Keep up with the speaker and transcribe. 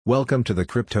Welcome to the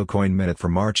Crypto Coin Minute for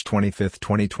March 25,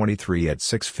 2023 at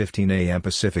 6:15 a.m.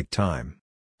 Pacific Time.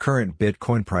 Current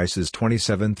Bitcoin price is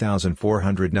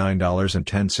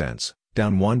 $27,409.10,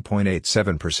 down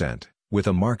 1.87%, with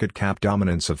a market cap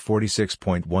dominance of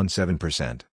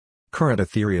 46.17%. Current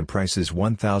Ethereum price is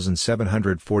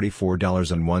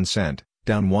 $1,744.01,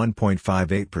 down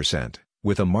 1.58%,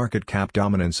 with a market cap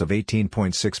dominance of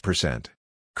 18.6%.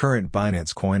 Current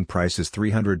Binance Coin price is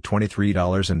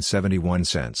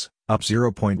 $323.71, up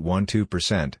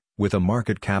 0.12%, with a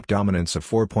market cap dominance of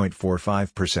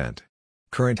 4.45%.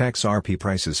 Current XRP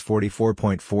price is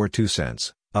 44.42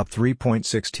 cents, up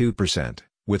 3.62%,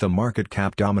 with a market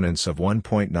cap dominance of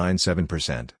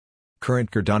 1.97%.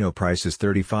 Current Cardano price is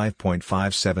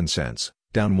 35.57 cents,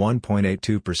 down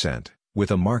 1.82%, with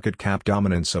a market cap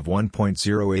dominance of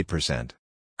 1.08%.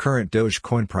 Current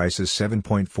Dogecoin price is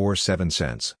 7.47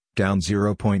 cents, down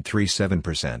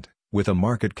 0.37%, with a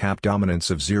market cap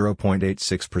dominance of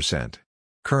 0.86%.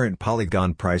 Current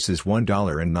Polygon price is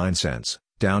 $1.09,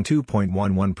 down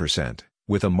 2.11%,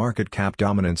 with a market cap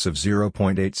dominance of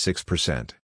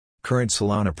 0.86%. Current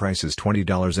Solana price is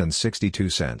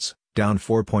 $20.62, down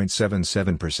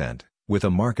 4.77%, with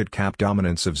a market cap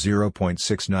dominance of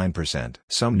 0.69%.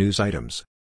 Some news items.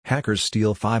 Hackers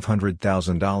steal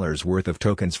 $500,000 worth of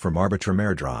tokens from Arbitrum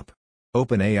airdrop.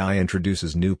 OpenAI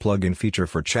introduces new plugin feature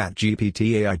for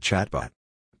ChatGPT AI chatbot.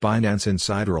 Binance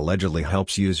Insider allegedly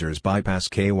helps users bypass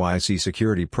KYC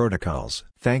security protocols.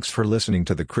 Thanks for listening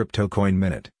to the Crypto Coin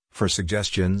Minute. For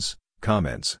suggestions,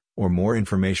 comments, or more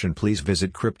information, please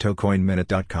visit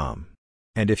CryptoCoinMinute.com.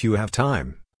 And if you have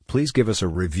time, please give us a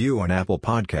review on Apple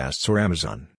Podcasts or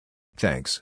Amazon. Thanks.